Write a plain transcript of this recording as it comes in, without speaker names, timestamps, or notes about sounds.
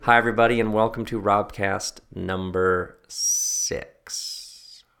Hi, everybody, and welcome to Robcast number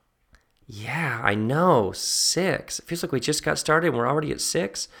 6. Yeah, I know, 6. It feels like we just got started and we're already at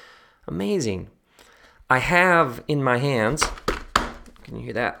 6. Amazing. I have in my hands, can you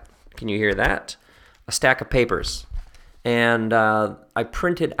hear that? Can you hear that? A stack of papers. And I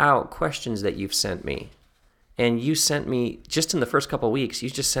printed out questions that you've sent me. And you sent me, just in the first couple of weeks,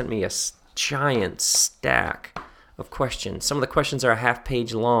 you just sent me a giant stack of questions. Some of the questions are a half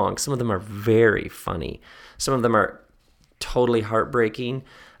page long. Some of them are very funny. Some of them are totally heartbreaking.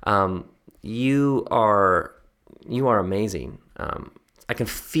 You are amazing. I can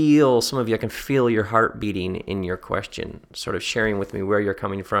feel some of you. I can feel your heart beating in your question, sort of sharing with me where you're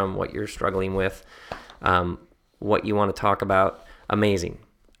coming from, what you're struggling with, what you want to talk about. Amazing,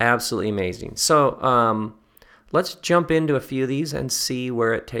 absolutely amazing. So let's jump into a few of these and see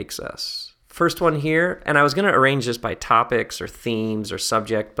where it takes us. First one here, and I was going to arrange this by topics or themes or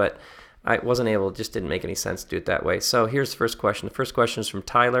subject, but I wasn't able, it just didn't make any sense to do it that way. So here's the first question. The first question is from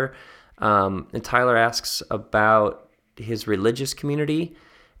Tyler, and Tyler asks about his religious community,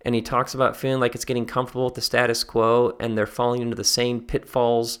 and he talks about feeling like it's getting comfortable with the status quo, and they're falling into the same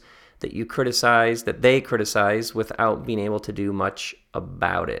pitfalls that they criticize without being able to do much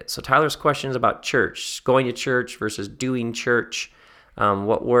about it. So Tyler's question is about church, going to church versus doing church,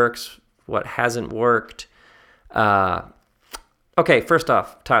 what works, what hasn't worked. Okay, first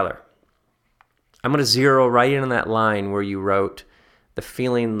off, Tyler, I'm going to zero right in on that line where you wrote the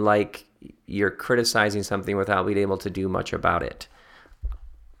feeling like you're criticizing something without being able to do much about it.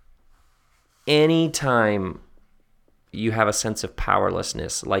 Anytime you have a sense of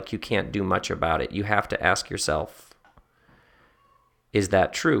powerlessness, like you can't do much about it, you have to ask yourself, is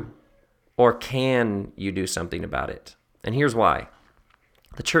that true? Or can you do something about it? And here's why.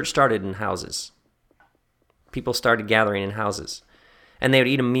 The church started in houses. People started gathering in houses. And they would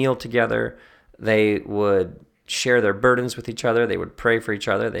eat a meal together. They would share their burdens with each other. They would pray for each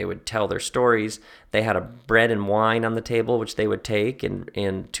other. They would tell their stories. They had a bread and wine on the table, which they would take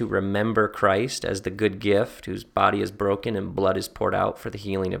and to remember Christ as the good gift whose body is broken and blood is poured out for the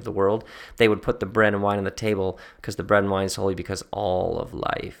healing of the world. They would put the bread and wine on the table because the bread and wine is holy because all of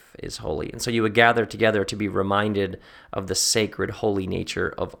life is holy. And so you would gather together to be reminded of the sacred, holy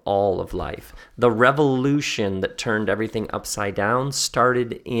nature of all of life. The revolution that turned everything upside down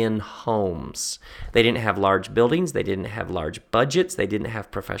started in homes. They didn't have large buildings. They didn't have large budgets. They didn't have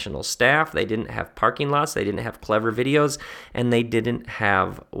professional staff. They didn't have parking lots. They didn't have clever videos. And they didn't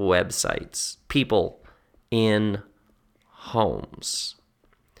have websites. People in homes.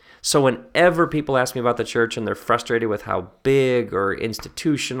 So whenever people ask me about the church and they're frustrated with how big or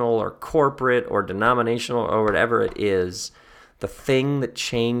institutional or corporate or denominational or whatever it is, the thing that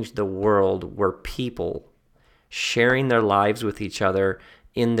changed the world were people sharing their lives with each other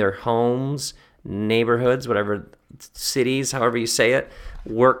in their homes, neighborhoods, whatever, cities, however you say it,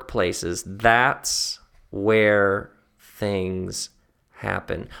 workplaces. That's where things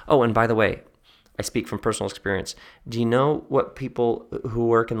happen. Oh, and by the way, I speak from personal experience. Do you know what people who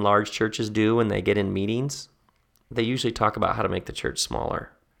work in large churches do when they get in meetings? They usually talk about how to make the church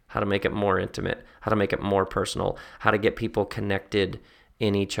smaller, how to make it more intimate, how to make it more personal, how to get people connected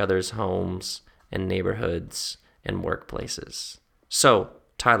in each other's homes and neighborhoods and workplaces. So,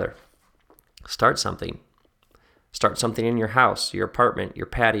 Tyler, start something. Start something in your house, your apartment, your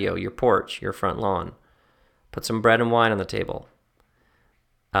patio, your porch, your front lawn. Put some bread and wine on the table.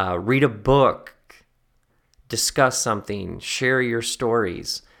 Read a book. Discuss something, share your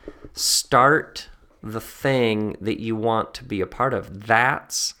stories, start the thing that you want to be a part of.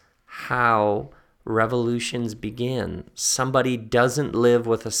 That's how revolutions begin. Somebody doesn't live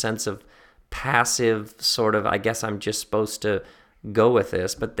with a sense of passive sort of, I guess I'm just supposed to go with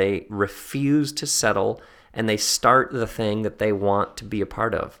this, but they refuse to settle and they start the thing that they want to be a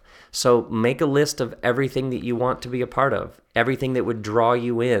part of. So make a list of everything that you want to be a part of, everything that would draw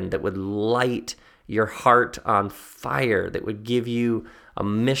you in, that would light your heart on fire, that would give you a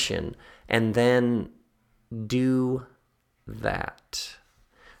mission, and then do that.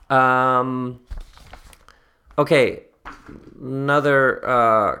 Okay,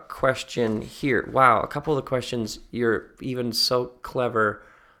 another question here. Wow, a couple of the questions, you're even so clever,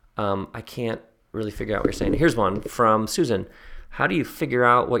 I can't really figure out what you're saying. Here's one from Susan. How do you figure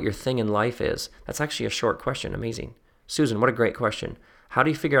out what your thing in life is? That's actually a short question. Amazing. Susan, what a great question. How do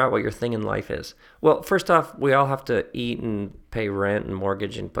you figure out what your thing in life is? Well, first off, we all have to eat and pay rent and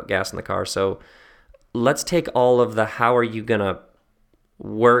mortgage and put gas in the car. So let's take all of the how are you going to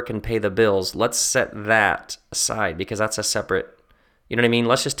work and pay the bills. Let's set that aside because that's a separate, you know what I mean?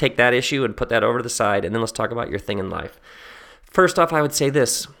 Let's just take that issue and put that over to the side and then let's talk about your thing in life. First off, I would say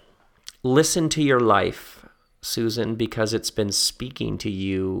this. Listen to your life, Susan, because it's been speaking to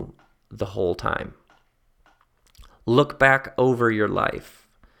you the whole time. Look back over your life.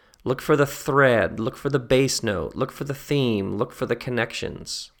 Look for the thread. Look for the bass note. Look for the theme. Look for the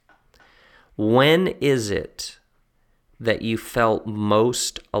connections. When is it that you felt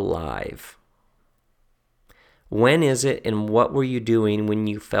most alive? When is it and what were you doing when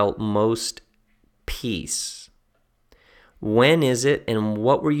you felt most peace? When is it and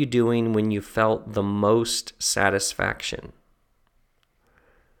what were you doing when you felt the most satisfaction?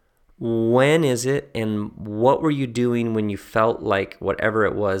 When is it and what were you doing when you felt like whatever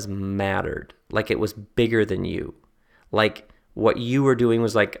it was mattered, like it was bigger than you, like what you were doing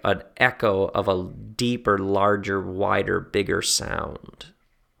was like an echo of a deeper, larger, wider, bigger sound?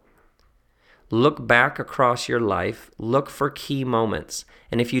 Look back across your life, look for key moments,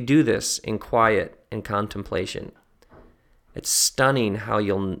 and if you do this in quiet and contemplation, it's stunning how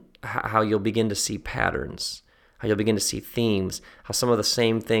you'll begin to see patterns, how you'll begin to see themes, how some of the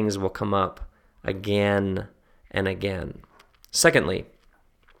same things will come up again and again. Secondly,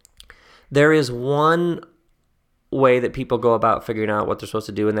 there is one way that people go about figuring out what they're supposed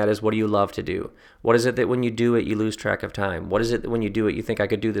to do, and that is, what do you love to do? What is it that when you do it, you lose track of time? What is it that when you do it, you think, I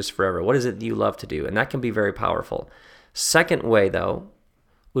could do this forever? What is it that you love to do? And that can be very powerful. Second way, though,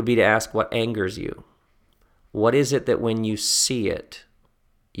 would be to ask what angers you. What is it that when you see it,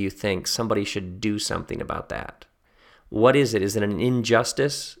 you think somebody should do something about that? What is it? Is it an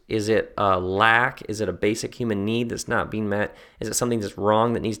injustice? Is it a lack? Is it a basic human need that's not being met? Is it something that's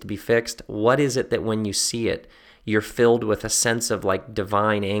wrong that needs to be fixed? What is it that when you see it, you're filled with a sense of like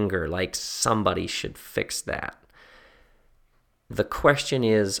divine anger, like somebody should fix that? The question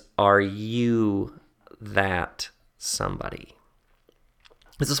is, are you that somebody?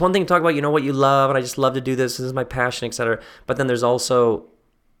 It's this one thing to talk about, what you love, and I just love to do this is my passion, etc. But then there's also,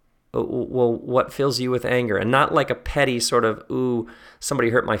 well, what fills you with anger? And not like a petty sort of, ooh,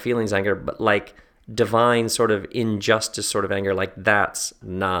 somebody hurt my feelings anger, but like divine sort of injustice sort of anger, like that's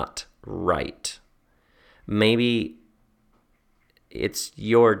not right. Maybe it's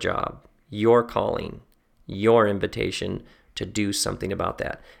your job, your calling, your invitation to do something about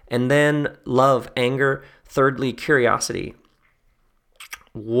that. And then love, anger. Thirdly, curiosity.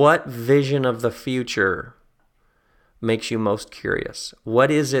 What vision of the future makes you most curious? What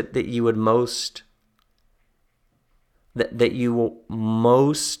is it that you would most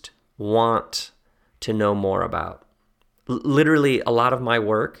want to know more about? Literally, a lot of my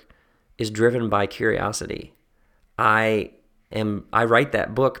work is driven by curiosity. I write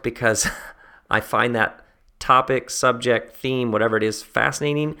that book because I find that topic, subject, theme, whatever it is,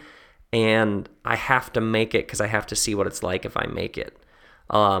 fascinating, and I have to make it because I have to see what it's like if I make it.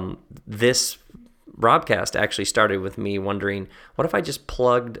 This broadcast actually started with me wondering, what if I just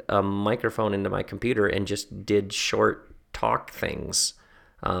plugged a microphone into my computer and just did short talk things?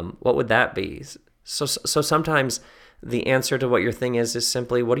 What would that be? So sometimes the answer to what your thing is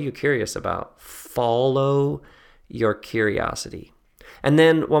simply, what are you curious about? Follow your curiosity. And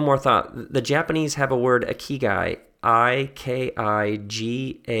then one more thought. The Japanese have a word, ikigai, I-K-I-G-A-I.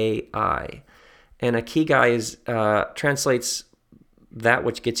 And ikigai translates that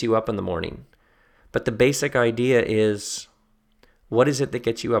which gets you up in the morning. But the basic idea is, what is it that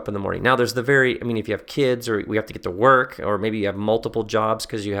gets you up in the morning? Now, there's if you have kids, or we have to get to work, or maybe you have multiple jobs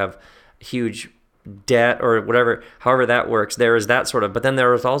because you have huge debt or whatever, however that works, there is that sort of, but then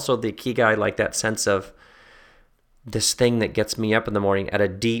there is also the ikigai, like that sense of this thing that gets me up in the morning at a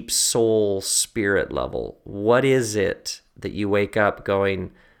deep soul spirit level. What is it that you wake up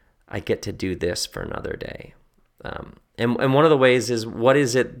going, I get to do this for another day? And one of the ways is, what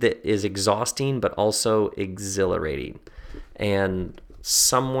is it that is exhausting but also exhilarating? And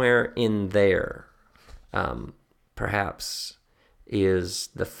somewhere in there, perhaps, is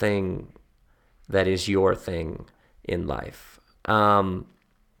the thing that is your thing in life. Okay,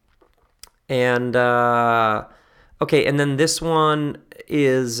 and then this one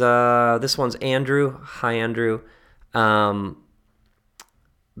is, this one's Andrew. Hi, Andrew.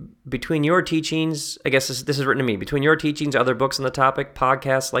 Between your teachings, I guess this is written to me, between your teachings, other books on the topic,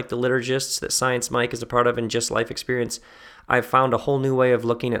 podcasts like The Liturgists that Science Mike is a part of, and Just Life Experience, I've found a whole new way of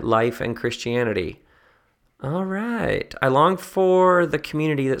looking at life and Christianity. All right. I long for the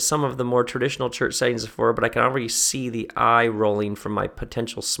community that some of the more traditional church settings are for, but I can already see the eye rolling from my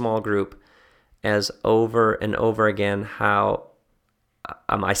potential small group as over and over again how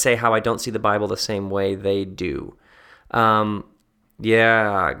I say how I don't see the Bible the same way they do.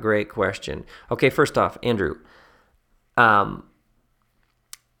 Yeah, great question. Okay, first off, Andrew,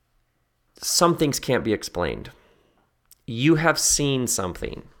 some things can't be explained. You have seen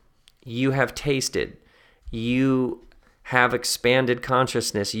something. You have tasted. You have expanded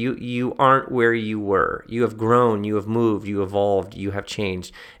consciousness. You aren't where you were. You have grown. You have moved. You evolved. You have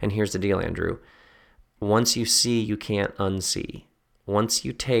changed. And here's the deal, Andrew. Once you see, you can't unsee. Once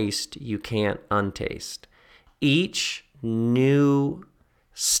you taste, you can't untaste. Each new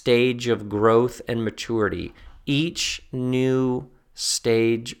stage of growth and maturity, each new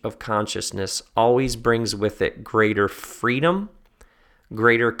stage of consciousness always brings with it greater freedom,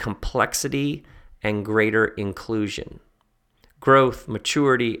 greater complexity, and greater inclusion. Growth,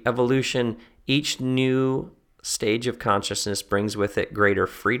 maturity, evolution, each new stage of consciousness brings with it greater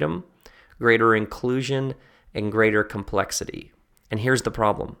freedom, greater inclusion, and greater complexity. And here's the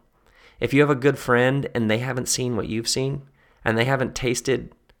problem. If you have a good friend and they haven't seen what you've seen, and they haven't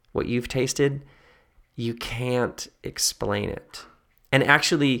tasted what you've tasted, you can't explain it. And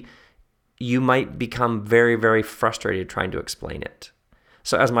actually, you might become very, very frustrated trying to explain it.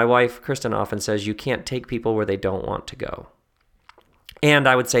 So as my wife, Kristen, often says, you can't take people where they don't want to go. And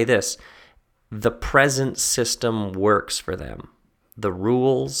I would say this, the present system works for them. The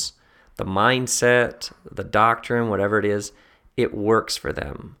rules, the mindset, the doctrine, whatever it is, it works for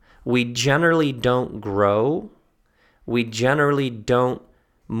them. We generally don't grow. We generally don't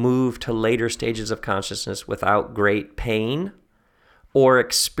move to later stages of consciousness without great pain or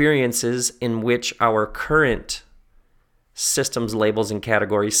experiences in which our current systems, labels, and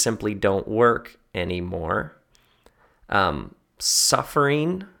categories simply don't work anymore.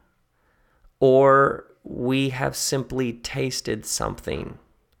 Suffering, or we have simply tasted something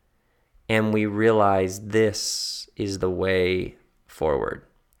and we realize this is the way forward.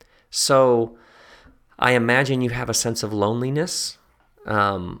 So I imagine you have a sense of loneliness.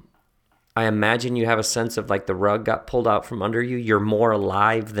 I imagine you have a sense of like the rug got pulled out from under you. You're more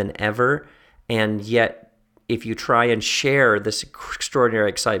alive than ever. And yet, if you try and share this extraordinary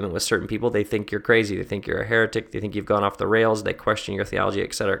excitement with certain people, they think you're crazy. They think you're a heretic. They think you've gone off the rails. They question your theology,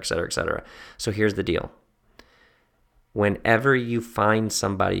 et cetera, et cetera, et cetera. So here's the deal. Whenever you find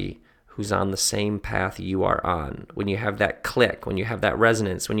somebody who's on the same path you are on, when you have that click, when you have that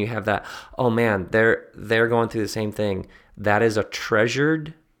resonance, when you have that, oh man, they're going through the same thing, that is a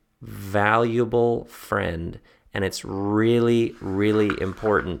treasured, valuable friend. And it's really, really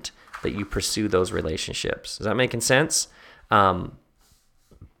important that you pursue those relationships. Is that making sense? And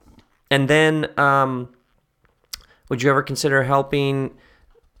then, would you ever consider helping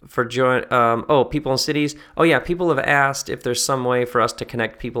for people in cities? Oh yeah, people have asked if there's some way for us to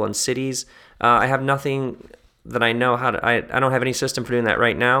connect people in cities. I have nothing that I know how to, I don't have any system for doing that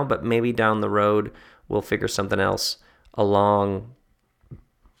right now, but maybe down the road we'll figure something else along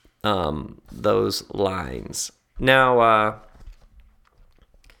those lines. Now,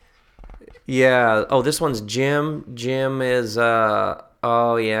 yeah. Oh, this one's Jim. Jim is, Jim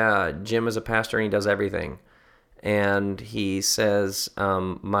is a pastor and he does everything. And he says,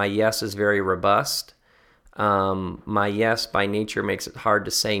 my yes is very robust. My yes by nature makes it hard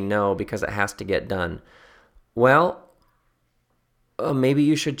to say no because it has to get done. Well, maybe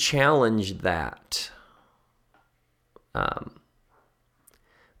you should challenge that.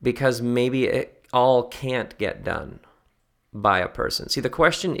 Because maybe it all can't get done by a person. See, the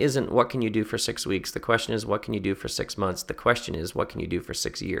question isn't what can you do for 6 weeks? The question is what can you do for 6 months? The question is what can you do for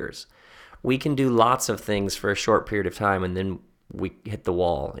 6 years? We can do lots of things for a short period of time and then we hit the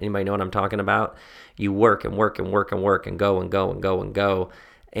wall. Anybody know what I'm talking about? You work and work and work and work and go and go and go and go.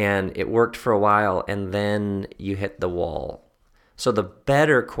 And it worked for a while and then you hit the wall. So the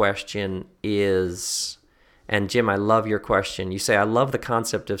better question is, and Jim, I love your question. You say, I love the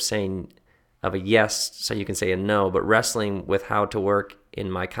concept of saying of a yes so you can say a no, but wrestling with how to work in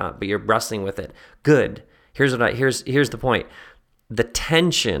my but you're wrestling with it. Good. Here's the point. The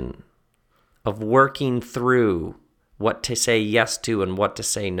tension of working through what to say yes to and what to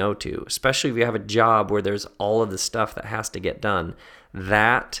say no to, especially if you have a job where there's all of the stuff that has to get done,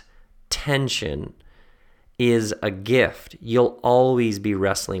 that tension is a gift. You'll always be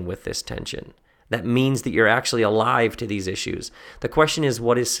wrestling with this tension. That means that you're actually alive to these issues. The question is,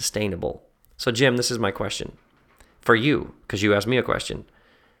 what is sustainable? So Jim, this is my question for you, because you asked me a question.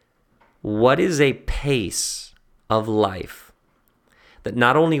 What is a pace of life that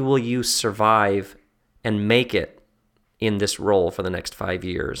not only will you survive and make it in this role for the next 5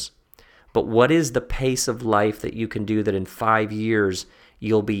 years, but what is the pace of life that you can do that in 5 years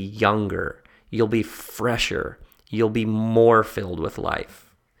you'll be younger, you'll be fresher, you'll be more filled with life?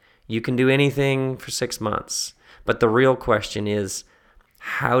 You can do anything for 6 months, but the real question is,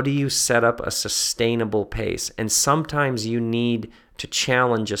 how do you set up a sustainable pace? And sometimes you need to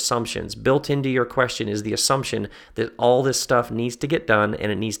challenge assumptions. Built into your question is the assumption that all this stuff needs to get done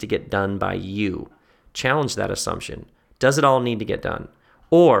and it needs to get done by you. Challenge that assumption. Does it all need to get done?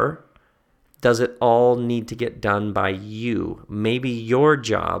 Or does it all need to get done by you? Maybe your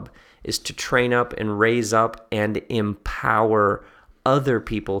job is to train up and raise up and empower other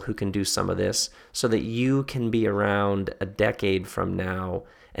people who can do some of this so that you can be around a decade from now,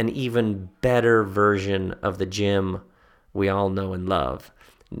 an even better version of the Jim we all know and love.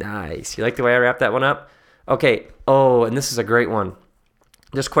 Nice. You like the way I wrapped that one up? Okay. Oh, and this is a great one.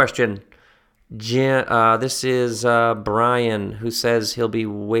 This question, this is Brian, who says he'll be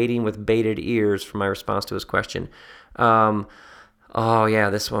waiting with bated ears for my response to his question. Oh, yeah,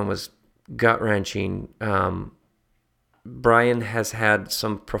 this one was gut-wrenching. Brian has had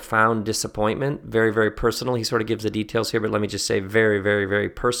some profound disappointment, very, very personal. He sort of gives the details here, but let me just say very, very, very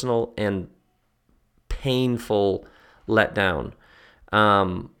personal and painful letdown.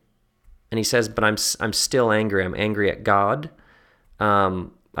 And he says, but I'm still angry. I'm angry at God.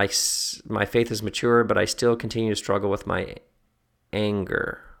 My faith is mature, but I still continue to struggle with my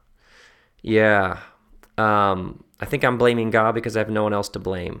anger. Yeah. I think I'm blaming God because I have no one else to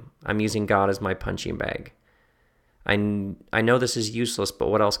blame. I'm using God as my punching bag. I know this is useless, but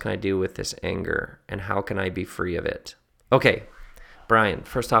what else can I do with this anger? And how can I be free of it? Okay, Brian,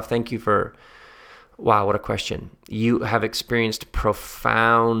 first off, thank you for, wow, what a question. You have experienced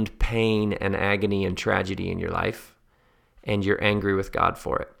profound pain and agony and tragedy in your life, and you're angry with God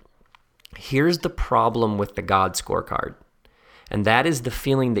for it. Here's the problem with the God scorecard, and that is the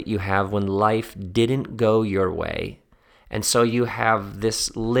feeling that you have when life didn't go your way. And so you have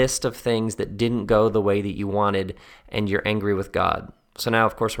this list of things that didn't go the way that you wanted, and you're angry with God. So now,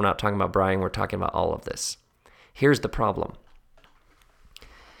 of course, we're not talking about Brian, we're talking about all of this. Here's the problem.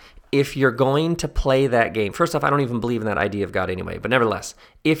 If you're going to play that game, first off, I don't even believe in that idea of God anyway, but nevertheless,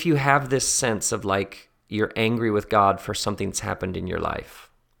 if you have this sense of like you're angry with God for something that's happened in your life,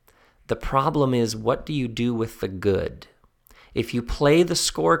 the problem is, what do you do with the good? If you play the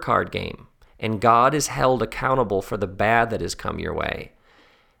scorecard game, and God is held accountable for the bad that has come your way,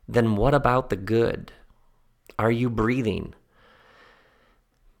 then what about the good? Are you breathing?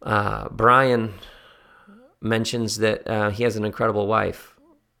 Brian mentions that he has an incredible wife.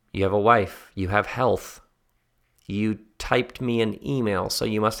 You have a wife. You have health. You typed me an email, so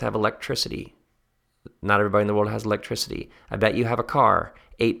you must have electricity. Not everybody in the world has electricity. I bet you have a car.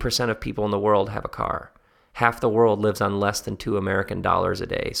 8% of people in the world have a car. Half the world lives on less than $2 American a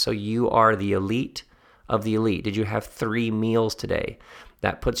day. So you are the elite of the elite. Did you have 3 meals today?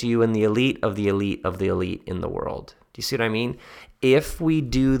 That puts you in the elite of the elite of the elite in the world. Do you see what I mean? If we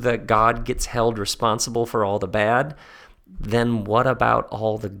do the God gets held responsible for all the bad, then what about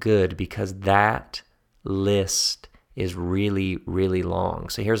all the good? Because that list is really, really long.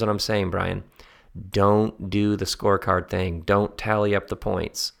 So here's what I'm saying, Brian. Don't do the scorecard thing. Don't tally up the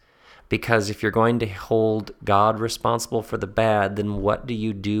points. Because if you're going to hold God responsible for the bad, then what do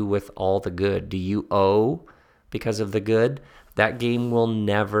you do with all the good? Do you owe because of the good? That game will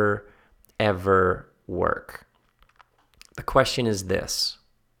never, ever work. The question is this.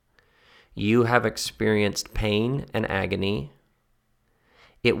 You have experienced pain and agony.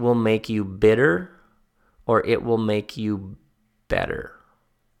 It will make you bitter, or it will make you better.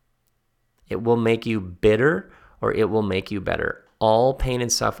 It will make you bitter, or it will make you better. All pain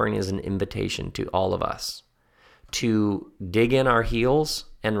and suffering is an invitation to all of us to dig in our heels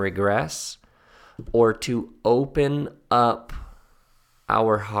and regress, or to open up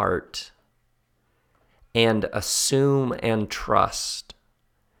our heart and assume and trust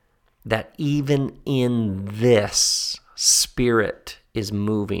that even in this, Spirit is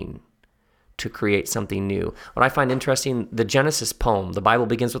moving to create something new. What I find interesting, the Genesis poem, the Bible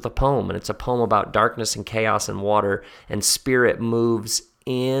begins with a poem, and it's a poem about darkness and chaos and water, and Spirit moves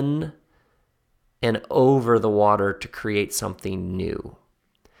in and over the water to create something new.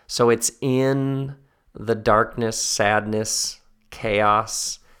 So it's in the darkness, sadness,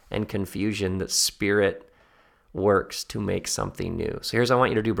 chaos, and confusion that Spirit works to make something new. So here's what I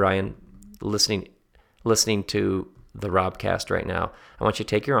want you to do, Brian, listening to the Robcast right now. I want you to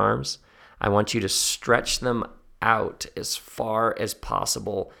take your arms. I want you to stretch them out as far as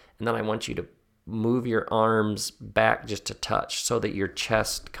possible, and then I want you to move your arms back just a touch so that your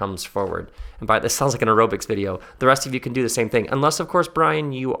chest comes forward. And this sounds like an aerobics video. The rest of you can do the same thing, unless, of course,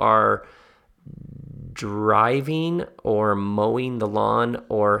 Brian, you are driving or mowing the lawn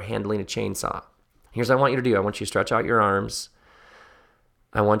or handling a chainsaw. Here's what I want you to do. I want you to stretch out your arms.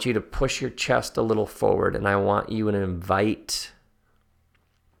 I want you to push your chest a little forward, and I want you to invite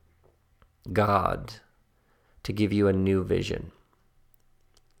God to give you a new vision.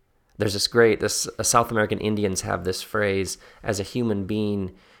 There's this South American Indians have this phrase: as a human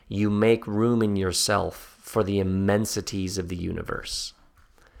being, you make room in yourself for the immensities of the universe.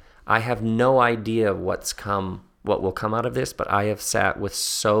 I have no idea what will come out of this, but I have sat with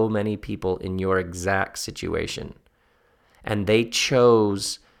so many people in your exact situation, and they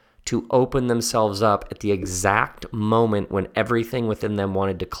chose to open themselves up at the exact moment when everything within them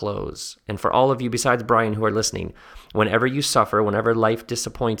wanted to close. And for all of you besides Brian who are listening, whenever you suffer, whenever life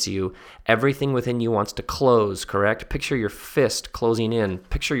disappoints you, everything within you wants to close, correct? Picture your fist closing in.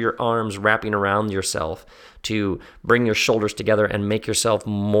 Picture your arms wrapping around yourself to bring your shoulders together and make yourself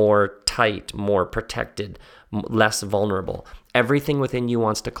more tight, more protected, less vulnerable. Everything within you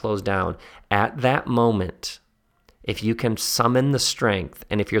wants to close down. At that moment, if you can summon the strength,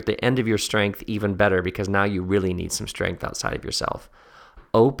 and if you're at the end of your strength, even better, because now you really need some strength outside of yourself.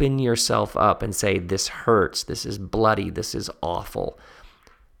 Open yourself up and say, this hurts, this is bloody, this is awful.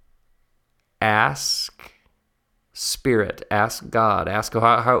 Ask Spirit, ask God, ask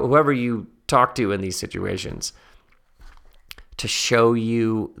whoever you talk to in these situations to show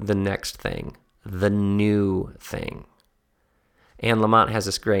you the next thing, the new thing. Anne Lamott has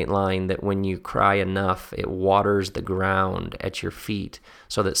this great line that when you cry enough, it waters the ground at your feet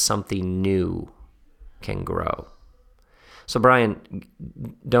so that something new can grow. So Brian,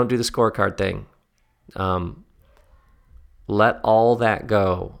 don't do the scorecard thing. Let all that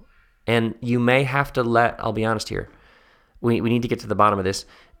go. And you may have to I'll be honest here, we need to get to the bottom of this.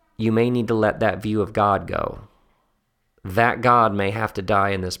 You may need to let that view of God go. That God may have to die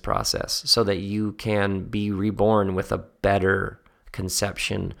in this process so that you can be reborn with a better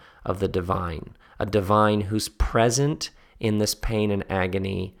conception of the divine, a divine who's present in this pain and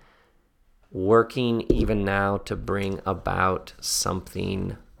agony, working even now to bring about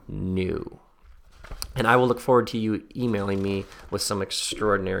something new. And I will look forward to you emailing me with some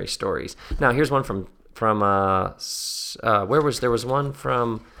extraordinary stories. Now, here's one there's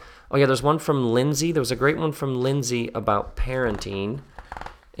one from Lindsay. There was a great one from Lindsay about parenting.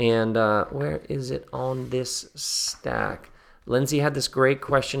 And where is it on this stack? Lindsay had this great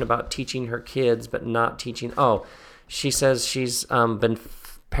question about teaching her kids, but not teaching. Oh, she says she's been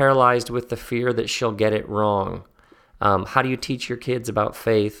paralyzed with the fear that she'll get it wrong. How do you teach your kids about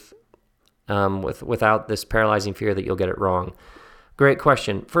faith without this paralyzing fear that you'll get it wrong? Great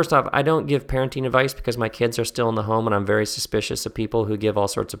question. First off, I don't give parenting advice because my kids are still in the home, and I'm very suspicious of people who give all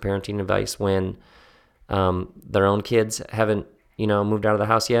sorts of parenting advice when their own kids haven't, moved out of the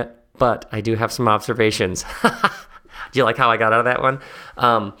house yet. But I do have some observations. Do you like how I got out of that one?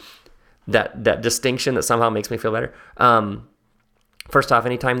 That distinction that somehow makes me feel better. First off,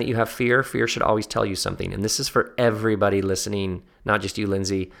 anytime that you have fear should always tell you something. And this is for everybody listening, not just you,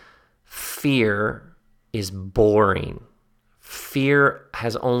 Lindsay. Fear is boring. Fear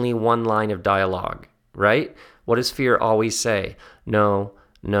has only one line of dialogue, right? What does fear always say? No,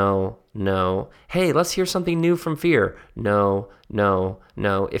 no, no. Hey, let's hear something new from fear. No, no,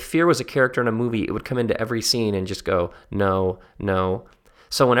 no. If fear was a character in a movie, it would come into every scene and just go, no, no.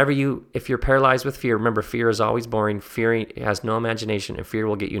 So if you're paralyzed with fear, remember, fear is always boring. Fear has no imagination, and fear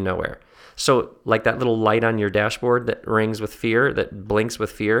will get you nowhere. So like that little light on your dashboard that rings with fear, that blinks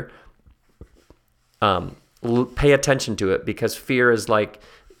with fear, pay attention to it, because fear is like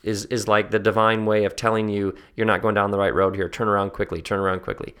the divine way of telling you you're not going down the right road here. Turn around quickly.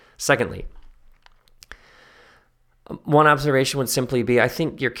 Secondly, one observation would simply be, I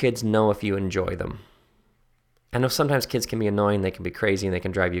think your kids know if you enjoy them. I know sometimes kids can be annoying, they can be crazy, and they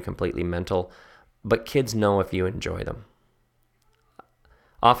can drive you completely mental, but kids know if you enjoy them.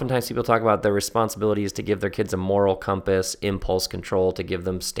 Oftentimes people talk about their responsibility is to give their kids a moral compass, impulse control, to give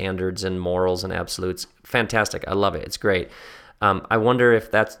them standards and morals and absolutes. Fantastic. I love it. It's great. I wonder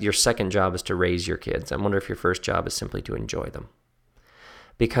if that's your second job, is to raise your kids. I wonder if your first job is simply to enjoy them.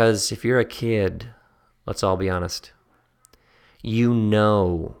 Because if you're a kid, let's all be honest, you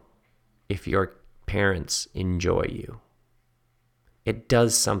know if your parents enjoy you. It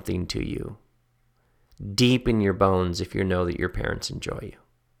does something to you deep in your bones if you know that your parents enjoy you.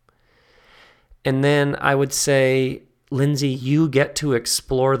 And then I would say, Lindsay, you get to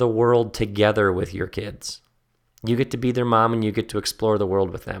explore the world together with your kids. You get to be their mom, and you get to explore the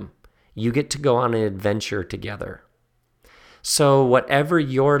world with them. You get to go on an adventure together. So whatever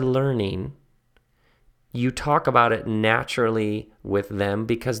you're learning, you talk about it naturally with them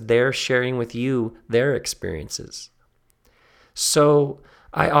because they're sharing with you their experiences. So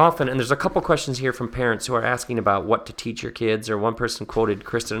I often, and there's a couple questions here from parents who are asking about what to teach your kids, or one person quoted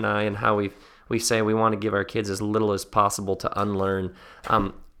Kristen and I and how we say we want to give our kids as little as possible to unlearn.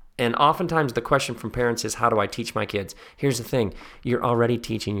 And oftentimes the question from parents is, how do I teach my kids? Here's the thing. You're already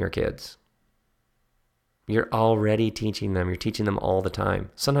teaching your kids. You're already teaching them. You're teaching them all the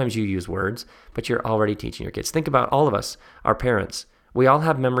time. Sometimes you use words, but you're already teaching your kids. Think about all of us, our parents. We all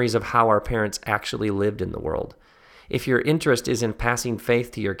have memories of how our parents actually lived in the world. If your interest is in passing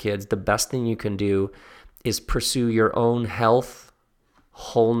faith to your kids, the best thing you can do is pursue your own health,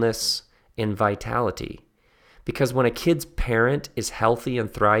 wholeness, and vitality. Because when a kid's parent is healthy and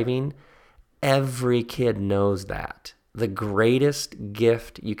thriving, every kid knows that. The greatest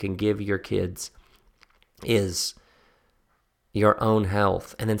gift you can give your kids is your own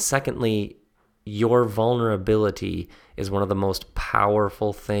health. And then secondly, your vulnerability is one of the most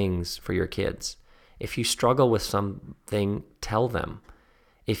powerful things for your kids. If you struggle with something, tell them.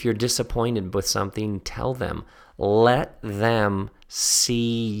 If you're disappointed with something, tell them. Let them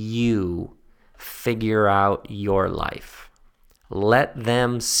see you figure out your life. Let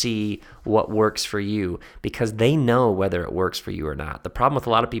them see what works for you, because they know whether it works for you or not. The problem with a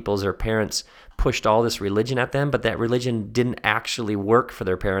lot of people is their parents pushed all this religion at them, but that religion didn't actually work for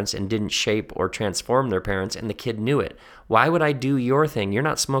their parents and didn't shape or transform their parents, and the kid knew it. Why would I do your thing? You're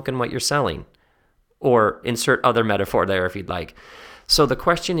not smoking what you're selling. Or insert other metaphor there if you'd like. So the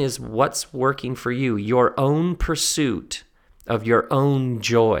question is, what's working for you? Your own pursuit of your own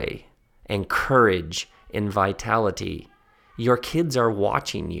joy and courage and vitality. Your kids are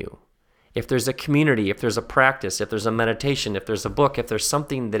watching you. If there's a community, if there's a practice, if there's a meditation, if there's a book, if there's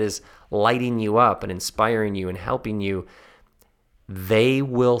something that is lighting you up and inspiring you and helping you, they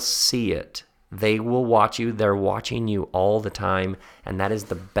will see it. They will watch you. They're watching you all the time, and that is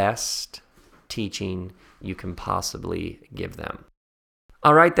the best teaching you can possibly give them.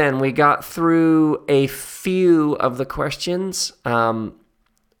 All right, then, we got through a few of the questions.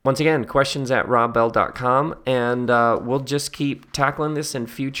 Once again, questions@robbell.com, and we'll just keep tackling this in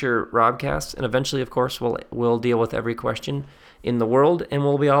future Robcasts, and eventually, of course, we'll deal with every question in the world, and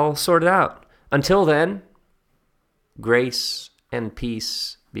we'll be all sorted out. Until then, grace and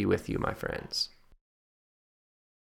peace be with you, my friends.